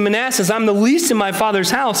weakest in Manasseh. I'm the least in my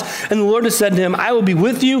father's house. And the Lord has said to him, I will be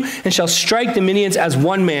with you and shall strike the Midians as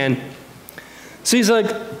one man. So he's like,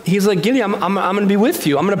 Gideon, I'm going to be with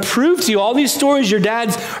you. I'm going to prove to you all these stories your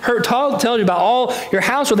dad's told you about, all your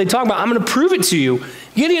house, what they talk about. I'm going to prove it to you.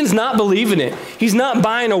 Gideon's not believing it. He's not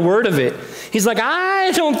buying a word of it. He's like, I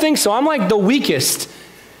don't think so. I'm like the weakest.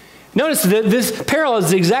 Notice that this parallels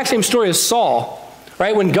the exact same story as Saul.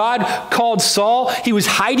 Right? When God called Saul, he was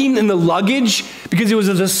hiding in the luggage because he was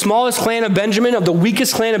of the smallest clan of Benjamin, of the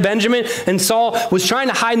weakest clan of Benjamin, and Saul was trying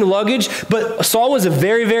to hide in the luggage, but Saul was a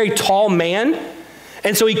very, very tall man,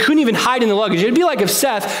 and so he couldn't even hide in the luggage. It'd be like if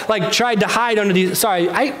Seth tried to hide under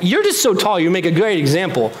you're just so tall, you make a great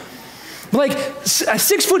example. Like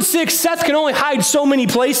 6'6", Seth can only hide so many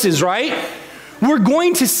places, right? We're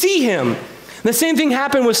going to see him. The same thing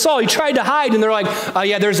happened with Saul. He tried to hide, and they're like, oh,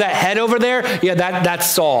 yeah, there's that head over there. Yeah, that's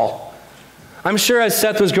Saul. I'm sure as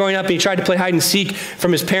Seth was growing up, and he tried to play hide and seek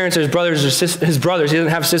from his parents or his brothers. His brothers. He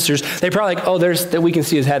didn't have sisters. They probably like, oh, we can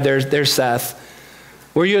see his head. There's Seth.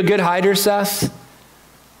 Were you a good hider, Seth?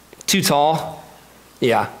 Too tall?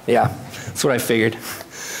 Yeah. That's what I figured.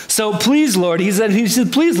 So please, Lord, he said,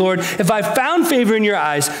 please, Lord, if I found favor in your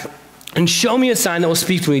eyes, and show me a sign that will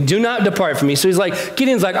speak to me. Do not depart from me. So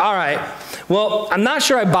Gideon's like, all right, well, I'm not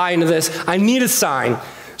sure I buy into this. I need a sign.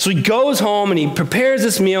 So he goes home and he prepares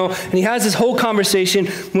this meal and he has this whole conversation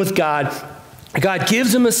with God. God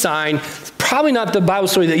gives him a sign. It's probably not the Bible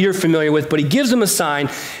story that you're familiar with, but he gives him a sign.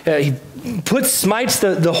 He smites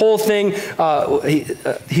the whole thing.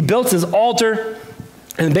 He builds his altar.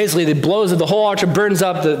 And basically, it blows it. The whole altar burns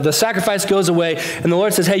up. The sacrifice goes away. And the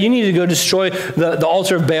Lord says, hey, you need to go destroy the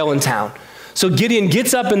altar of Baal in town. So Gideon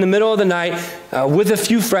gets up in the middle of the night with a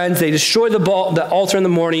few friends. They destroy the altar in the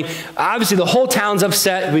morning. Obviously, the whole town's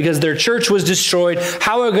upset because their church was destroyed.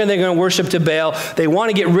 How are they going to worship to Baal? They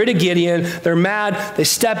want to get rid of Gideon. They're mad. They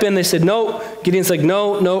step in. They said, no. Gideon's like,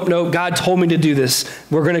 no. God told me to do this.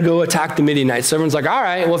 We're going to go attack the Midianites. So everyone's like, all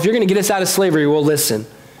right, well, if you're going to get us out of slavery, we'll listen.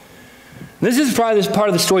 This is probably this part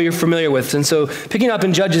of the story you're familiar with. And so picking up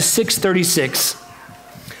in Judges 6:36,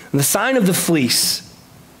 the sign of the fleece.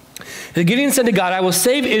 Gideon said to God, I will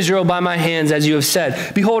save Israel by my hands, as you have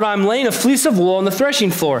said. Behold, I am laying a fleece of wool on the threshing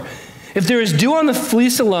floor. If there is dew on the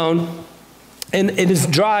fleece alone, and it is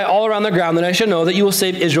dry all around the ground, then I shall know that you will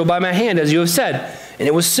save Israel by my hand, as you have said. And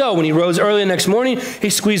it was so. When he rose early the next morning, he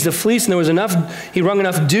squeezed the fleece, and he wrung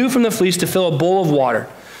enough dew from the fleece to fill a bowl of water.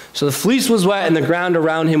 So the fleece was wet and the ground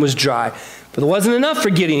around him was dry. But it wasn't enough for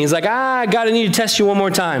Gideon. He's like, God, I need to test you one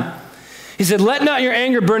more time. He said, let not your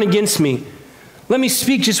anger burn against me. Let me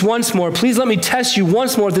speak just once more. Please let me test you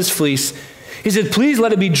once more with this fleece. He said, please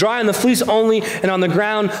let it be dry on the fleece only, and on the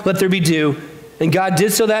ground let there be dew. And God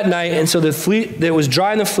did so that night, and so there was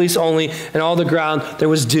dry on the fleece only, and all the ground there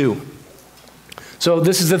was dew. So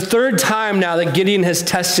this is the third time now that Gideon has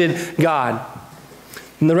tested God.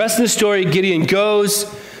 In the rest of the story, Gideon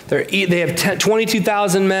goes. They have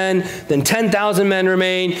 22,000 men, then 10,000 men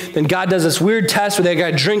remain. Then God does this weird test where they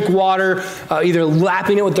got to drink water, either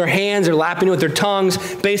lapping it with their hands or lapping it with their tongues.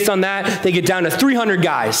 Based on that, they get down to 300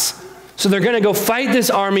 guys. So they're going to go fight this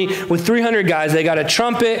army with 300 guys. They got a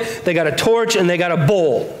trumpet, they got a torch, and they got a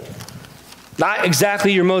bowl. Not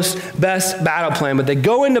exactly your best battle plan, but they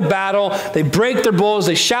go into battle, they break their bowls,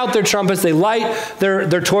 they shout their trumpets, they light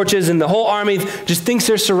their torches, and the whole army just thinks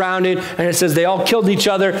they're surrounded, and it says they all killed each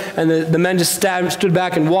other, and the men just stood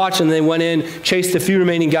back and watched, and they went in, chased the few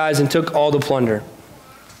remaining guys, and took all the plunder.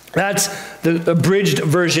 That's the abridged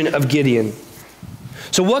version of Gideon.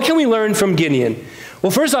 So what can we learn from Gideon?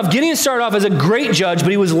 Well, first off, Gideon started off as a great judge,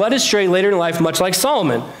 but he was led astray later in life, much like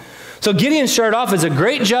Solomon. So Gideon started off as a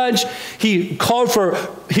great judge. He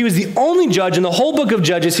was the only judge in the whole book of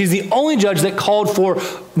Judges. He's the only judge that called for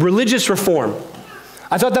religious reform.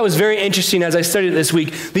 I thought that was very interesting as I studied it this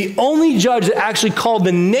week. The only judge that actually called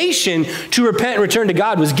the nation to repent and return to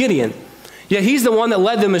God was Gideon. Yet he's the one that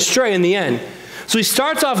led them astray in the end. So he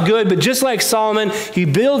starts off good, but just like Solomon, he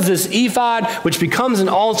builds this ephod, which becomes an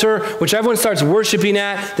altar, which everyone starts worshiping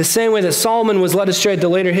at, the same way that Solomon was led astray at the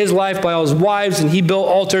later his life by all his wives, and he built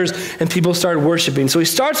altars, and people started worshiping. So he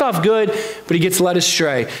starts off good, but he gets led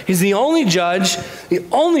astray. He's the only judge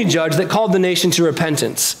that called the nation to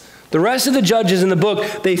repentance. The rest of the judges in the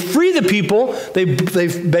book, they free the people,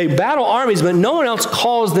 they battle armies, but no one else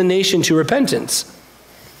calls the nation to repentance.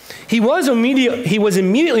 He was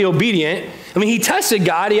immediately obedient. I mean, he tested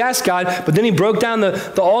God, he asked God, but then he broke down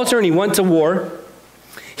the altar and he went to war.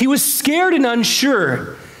 He was scared and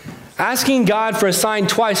unsure, asking God for a sign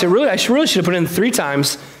twice. I really should have put it in 3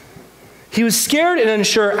 times. He was scared and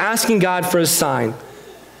unsure, asking God for a sign. In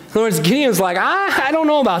other words, Gideon's like, I don't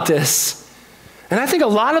know about this. And I think a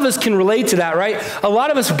lot of us can relate to that, right? A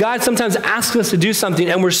lot of us, God sometimes asks us to do something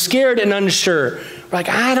and we're scared and unsure. We're like,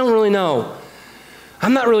 I don't really know.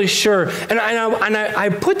 I'm not really sure. And I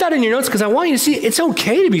put that in your notes because I want you to see it's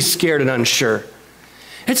okay to be scared and unsure.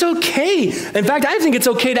 It's okay. In fact, I think it's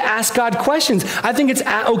okay to ask God questions. I think it's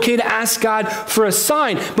okay to ask God for a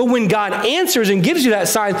sign. But when God answers and gives you that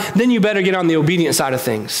sign, then you better get on the obedient side of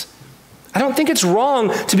things. I don't think it's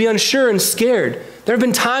wrong to be unsure and scared. There have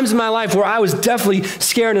been times in my life where I was definitely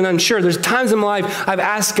scared and unsure. There's times in my life I've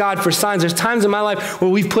asked God for signs. There's times in my life where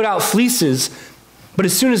we've put out fleeces. But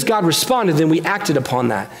as soon as God responded, then we acted upon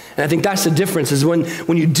that. And I think that's the difference, is when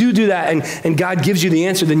you do that and God gives you the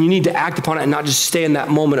answer, then you need to act upon it and not just stay in that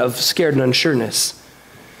moment of scared and unsureness.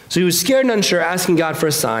 So he was scared and unsure, asking God for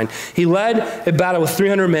a sign. He led a battle with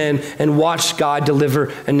 300 men and watched God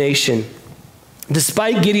deliver a nation.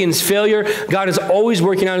 Despite Gideon's failure, God is always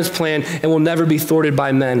working out his plan and will never be thwarted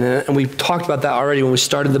by men. And we talked about that already when we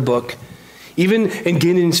started the book. Even in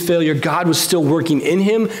Gideon's failure, God was still working in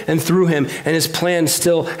him and through him, and his plan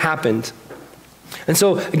still happened. And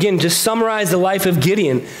so, again, just summarize the life of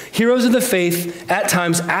Gideon. Heroes of the faith, at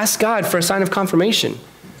times, ask God for a sign of confirmation.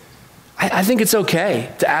 I think it's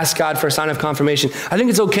okay to ask God for a sign of confirmation. I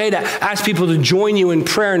think it's okay to ask people to join you in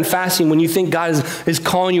prayer and fasting when you think God is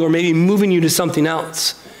calling you or maybe moving you to something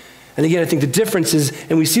else. And again, I think the difference is,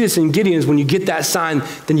 and we see this in Gideon, is when you get that sign,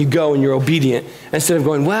 then you go and you're obedient. Instead of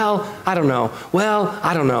going, well, I don't know. Well,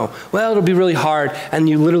 I don't know. Well, it'll be really hard. And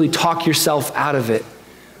you literally talk yourself out of it.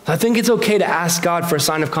 So I think it's okay to ask God for a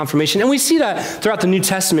sign of confirmation. And we see that throughout the New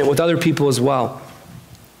Testament with other people as well.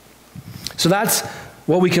 So that's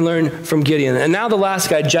what we can learn from Gideon. And now the last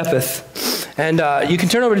guy, Jephthah. And you can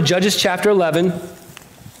turn over to Judges chapter 11.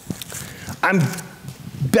 I'm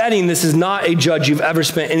betting this is not a judge you've ever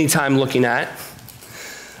spent any time looking at.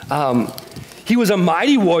 He was a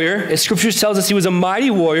mighty warrior. As Scripture tells us, he was a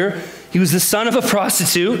mighty warrior. He was the son of a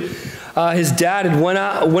prostitute. His dad had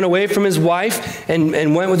went away from his wife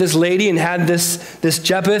and went with this lady and had this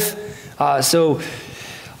Jephthah.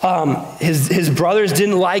 His brothers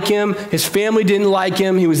didn't like him. His family didn't like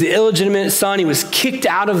him. He was the illegitimate son. He was kicked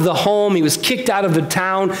out of the home. He was kicked out of the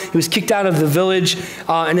town. He was kicked out of the village.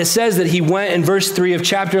 And it says that he went, in verse 3 of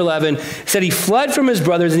chapter 11, it said he fled from his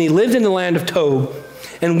brothers and he lived in the land of Tob.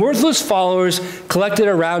 And worthless followers collected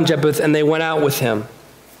around Jephthah and they went out with him.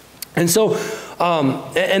 And so,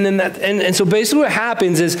 so basically what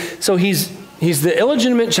happens is, so he's the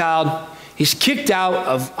illegitimate child. He's kicked out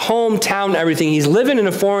of hometown, everything. He's living in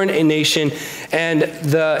a foreign nation, and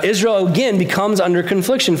Israel again becomes under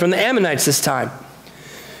confliction from the Ammonites this time.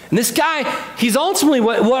 And this guy, he's ultimately,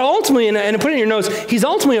 and I put it in your notes, he's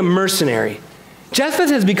ultimately a mercenary. Jephthah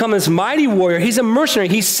has become this mighty warrior. He's a mercenary.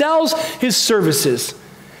 He sells his services.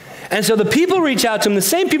 And so the people reach out to him, the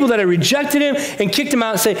same people that had rejected him and kicked him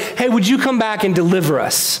out, and say, hey, would you come back and deliver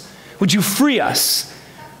us? Would you free us?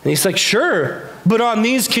 And he's like, sure, but on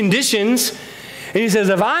these conditions. And he says,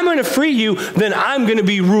 if I'm going to free you, then I'm going to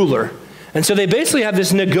be ruler. And so they basically have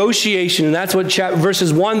this negotiation, and that's what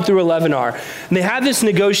verses 1 through 11 are. And they have this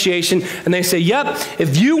negotiation, and they say, yep,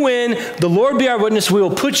 if you win, the Lord be our witness, we will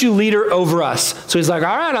put you leader over us. So he's like,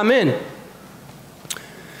 all right, I'm in.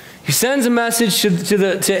 He sends a message to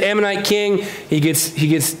the Ammonite king. He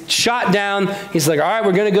gets shot down. He's like, all right,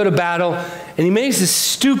 we're going to go to battle. And he makes this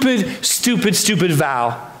stupid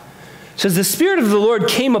vow. It says, the Spirit of the Lord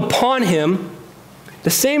came upon him,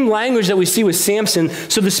 the same language that we see with Samson.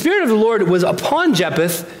 So the Spirit of the Lord was upon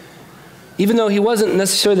Jephthah, even though he wasn't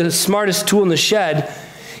necessarily the smartest tool in the shed.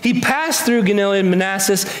 He passed through Gilead and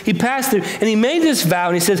Manasseh. He passed through, and he made this vow,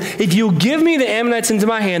 and he says, if you give me the Ammonites into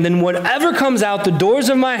my hand, then whatever comes out the doors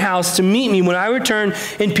of my house to meet me when I return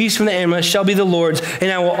in peace from the Ammonites shall be the Lord's,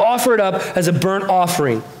 and I will offer it up as a burnt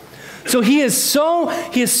offering. So he has so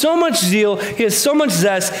much zeal, he has so much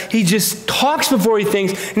zest, he just talks before he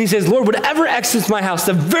thinks, and he says, Lord, whatever exits my house,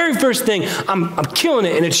 the very first thing, I'm killing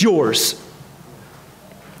it, and it's yours.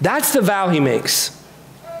 That's the vow he makes.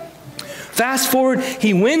 Fast forward,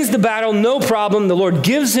 he wins the battle, no problem. The Lord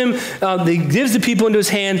gives the people into his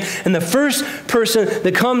hand, and the first person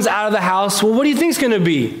that comes out of the house, well, what do you think is going to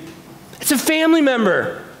be? It's a family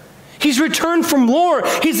member. He's returned from war.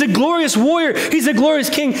 He's a glorious warrior. He's a glorious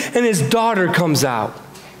king, and his daughter comes out.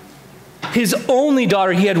 His only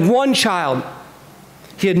daughter. He had one child.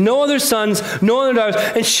 He had no other sons, no other daughters,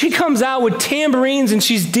 and she comes out with tambourines, and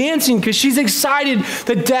she's dancing because she's excited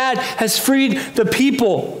that Dad has freed the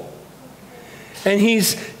people. And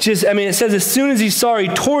he's just, it says as soon as he saw her, he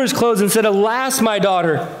tore his clothes and said, "Alas, my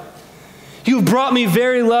daughter, you have brought me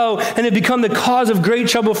very low and have become the cause of great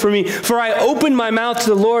trouble for me. For I opened my mouth to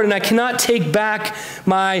the Lord, and I cannot take back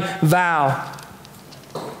my vow."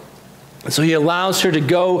 And so he allows her to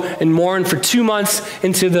go and mourn for 2 months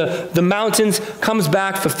into the mountains, comes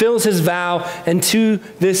back, fulfills his vow, and to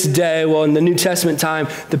this day, well, in the New Testament time,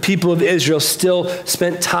 the people of Israel still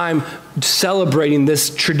spent time celebrating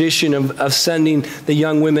this tradition of sending the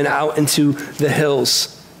young women out into the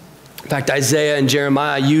hills. In fact, Isaiah and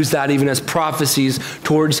Jeremiah use that even as prophecies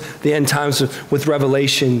towards the end times with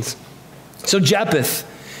Revelations. So Jephthah,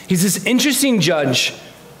 he's this interesting judge.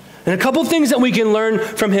 And a couple things that we can learn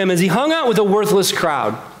from him is he hung out with a worthless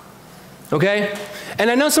crowd. Okay?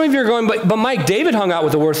 And I know some of you are going, but Mike, David hung out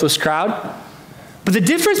with a worthless crowd. But the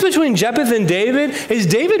difference between Jephthah and David is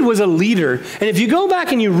David was a leader. And if you go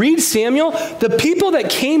back and you read Samuel, the people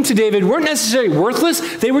that came to David weren't necessarily worthless.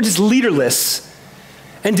 They were just leaderless.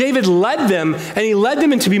 And David led them, and he led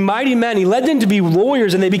them into be mighty men. He led them to be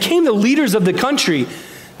warriors, and they became the leaders of the country.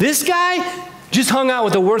 This guy just hung out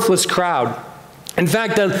with a worthless crowd. In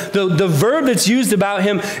fact, the verb that's used about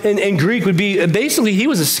him in Greek would be, basically, he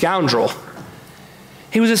was a scoundrel.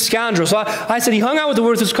 He was a scoundrel. So I said he hung out with the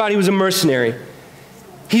worthless crowd. He was a mercenary.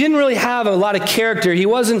 He didn't really have a lot of character. He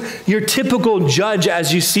wasn't your typical judge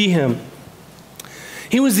as you see him.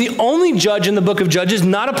 He was the only judge in the book of Judges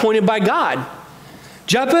not appointed by God.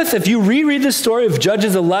 Jephthah, if you reread the story of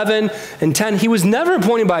Judges 11 and 10, he was never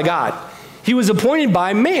appointed by God. He was appointed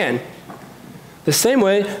by man. The same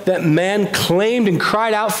way that man claimed and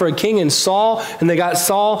cried out for a king in Saul, and they got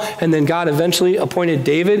Saul, and then God eventually appointed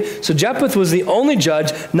David. So Jephthah was the only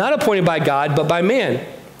judge not appointed by God, but by man.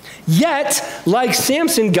 Yet, like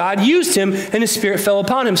Samson, God used him, and his spirit fell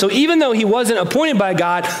upon him. So even though he wasn't appointed by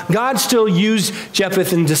God, God still used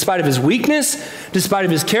Jephthah, and despite of his weakness, despite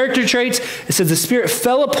of his character traits, it says the spirit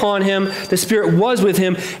fell upon him, the spirit was with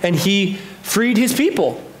him, and he freed his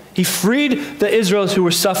people. He freed the Israelites who were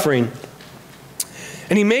suffering.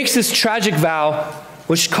 And he makes this tragic vow,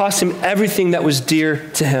 which cost him everything that was dear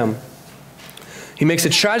to him. He makes a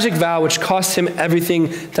tragic vow, which cost him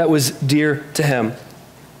everything that was dear to him.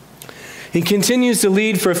 He continues to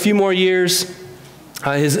lead for a few more years.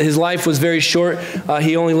 His life was very short.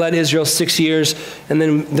 He only led Israel 6 years. And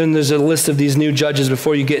then there's a list of these new judges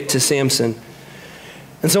before you get to Samson.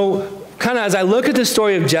 And so, kind of as I look at the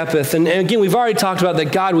story of Jephthah, and again, we've already talked about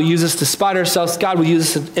that God will use us despite ourselves. God will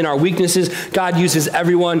use us in our weaknesses. God uses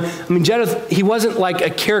everyone. Jephthah, he wasn't like a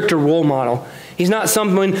character role model. He's not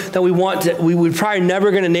someone that we would probably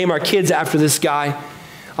never going to name our kids after this guy.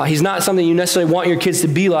 He's not something you necessarily want your kids to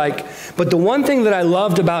be like. But the one thing that I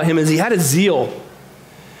loved about him is he had a zeal.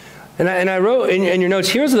 And I wrote in your notes,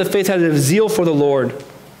 heroes of the faith had a zeal for the Lord.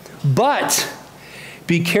 But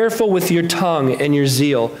be careful with your tongue and your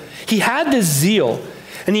zeal. He had this zeal,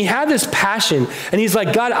 and he had this passion, and he's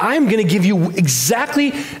like, God, I'm going to give you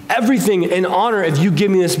exactly everything in honor if you give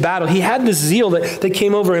me this battle. He had this zeal that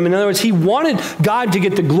came over him. In other words, he wanted God to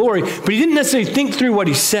get the glory, but he didn't necessarily think through what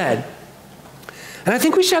he said. And I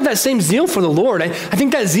think we should have that same zeal for the Lord. I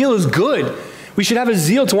think that zeal is good. We should have a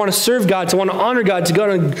zeal to want to serve God, to want to honor God, to go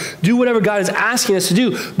and do whatever God is asking us to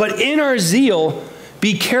do. But in our zeal,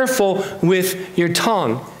 be careful with your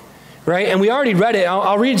tongue. Right? And we already read it.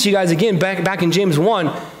 I'll read it to you guys again back in James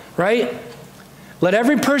 1, right? Let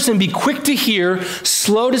every person be quick to hear,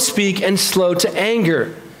 slow to speak, and slow to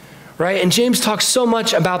anger. Right? And James talks so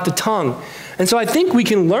much about the tongue. And so I think we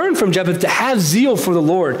can learn from Jephthah to have zeal for the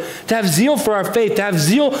Lord, to have zeal for our faith, to have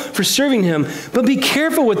zeal for serving him. But be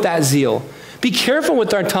careful with that zeal. Be careful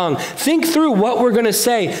with our tongue. Think through what we're going to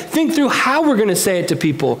say. Think through how we're going to say it to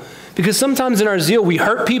people. Because sometimes in our zeal we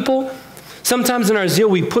hurt people. Sometimes in our zeal,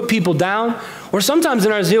 we put people down, or sometimes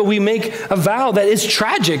in our zeal, we make a vow that is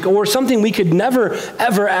tragic or something we could never,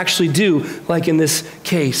 ever actually do, like in this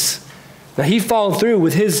case. Now, he followed through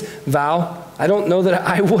with his vow. I don't know that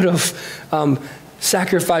I would have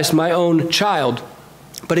sacrificed my own child.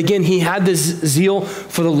 But again, he had this zeal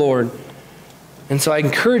for the Lord. And so I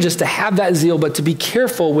encourage us to have that zeal, but to be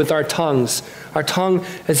careful with our tongues. Our tongue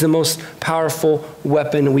is the most powerful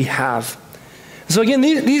weapon we have. So again,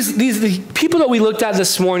 these people that we looked at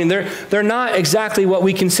this morning, they're not exactly what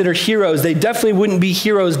we consider heroes. They definitely wouldn't be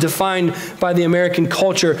heroes defined by the American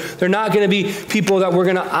culture. They're not going to be people that we're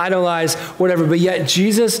going to idolize, whatever. But yet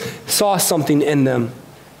Jesus saw something in them.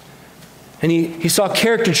 And he saw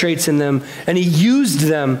character traits in them, and he used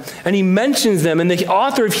them, and he mentions them, and the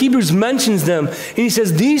author of Hebrews mentions them, and he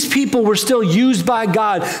says these people were still used by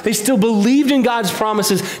God. They still believed in God's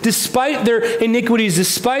promises, despite their iniquities,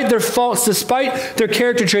 despite their faults, despite their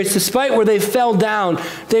character traits, despite where they fell down,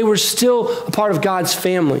 they were still a part of God's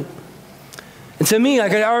family. And to me,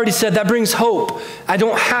 like I already said, that brings hope. I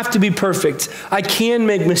don't have to be perfect. I can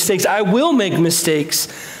make mistakes. I will make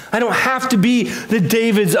mistakes. I don't have to be the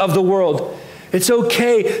Davids of the world. It's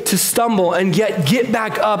okay to stumble and yet get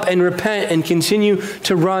back up and repent and continue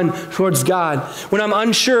to run towards God. When I'm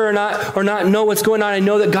unsure or not know what's going on, I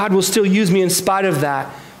know that God will still use me in spite of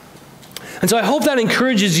that. And so I hope that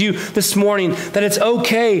encourages you this morning, that it's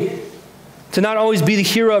okay to not always be the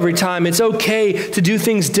hero every time. It's okay to do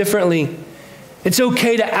things differently. It's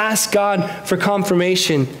okay to ask God for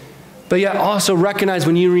confirmation, but yet also recognize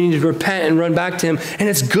when you need to repent and run back to him. And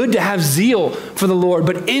it's good to have zeal for the Lord,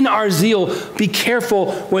 but in our zeal, be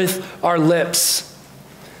careful with our lips.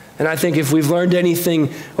 And I think if we've learned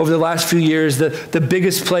anything over the last few years, the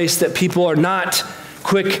biggest place that people are not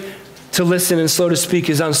quick to listen and slow to speak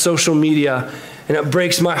is on social media. And it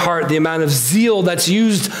breaks my heart, the amount of zeal that's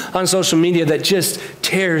used on social media that just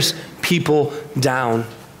tears people down.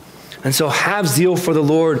 And so have zeal for the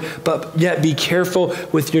Lord, but yet be careful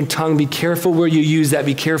with your tongue. Be careful where you use that.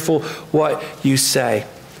 Be careful what you say.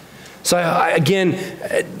 So again,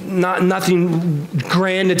 nothing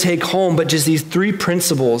grand to take home, but just these three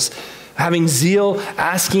principles: having zeal,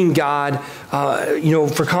 asking God,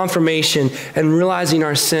 for confirmation, and realizing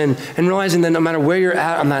our sin, and realizing that no matter where you're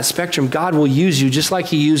at on that spectrum, God will use you, just like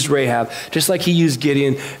he used Rahab, just like he used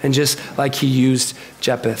Gideon, and just like he used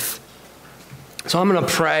Jephthah. So I'm going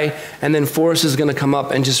to pray, and then Forrest is going to come up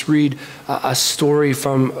and just read a story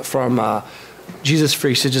from Jesus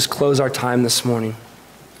Freaks to just close our time this morning.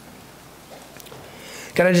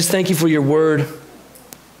 God, I just thank you for your word.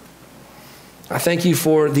 I thank you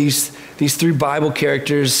for these three Bible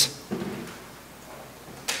characters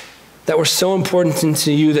that were so important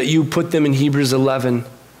to you that you put them in Hebrews 11.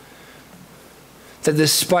 That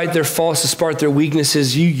despite their faults, despite their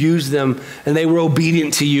weaknesses, you used them, and they were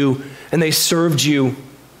obedient to you, and they served you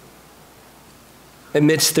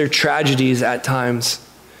amidst their tragedies at times.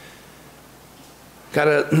 God,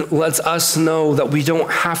 it lets us know that we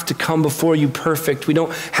don't have to come before you perfect. We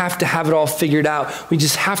don't have to have it all figured out. We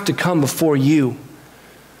just have to come before you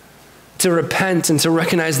to repent and to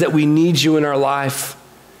recognize that we need you in our life.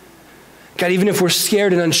 God, even if we're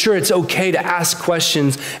scared and unsure, it's okay to ask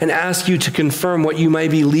questions and ask you to confirm what you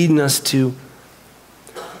might be leading us to.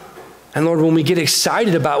 And Lord, when we get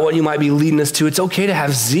excited about what you might be leading us to, it's okay to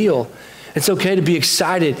have zeal. It's okay to be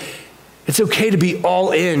excited. It's okay to be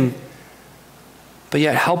all in. But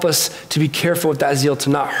yet help us to be careful with that zeal, to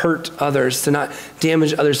not hurt others, to not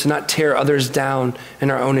damage others, to not tear others down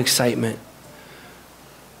in our own excitement.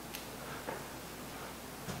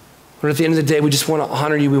 But at the end of the day, we just want to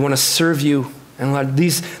honor you. We want to serve you. And Lord,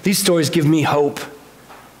 these stories give me hope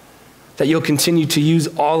that you'll continue to use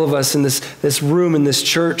all of us in this room, in this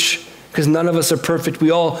church, because none of us are perfect.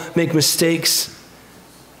 We all make mistakes.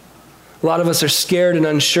 A lot of us are scared and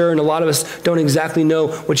unsure, and a lot of us don't exactly know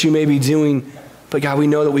what you may be doing. But God, we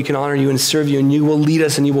know that we can honor you and serve you, and you will lead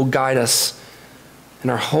us and you will guide us in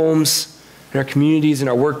our homes, in our communities, in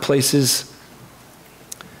our workplaces.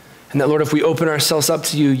 And that, Lord, if we open ourselves up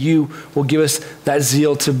to you, you will give us that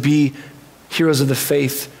zeal to be heroes of the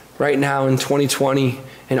faith right now in 2020,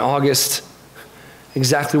 in August,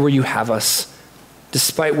 exactly where you have us,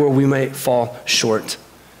 despite where we might fall short.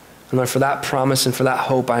 And Lord, for that promise and for that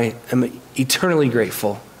hope, I am eternally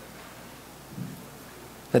grateful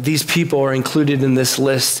that these people are included in this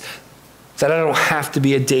list, that I don't have to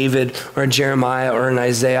be a David or a Jeremiah or an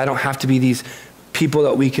Isaiah. I don't have to be these people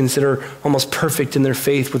that we consider almost perfect in their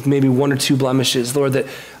faith with maybe one or two blemishes. Lord, that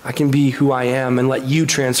I can be who I am and let you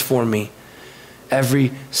transform me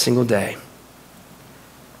every single day.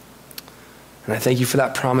 And I thank you for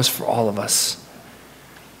that promise for all of us.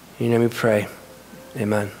 In your name we pray.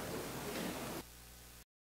 Amen.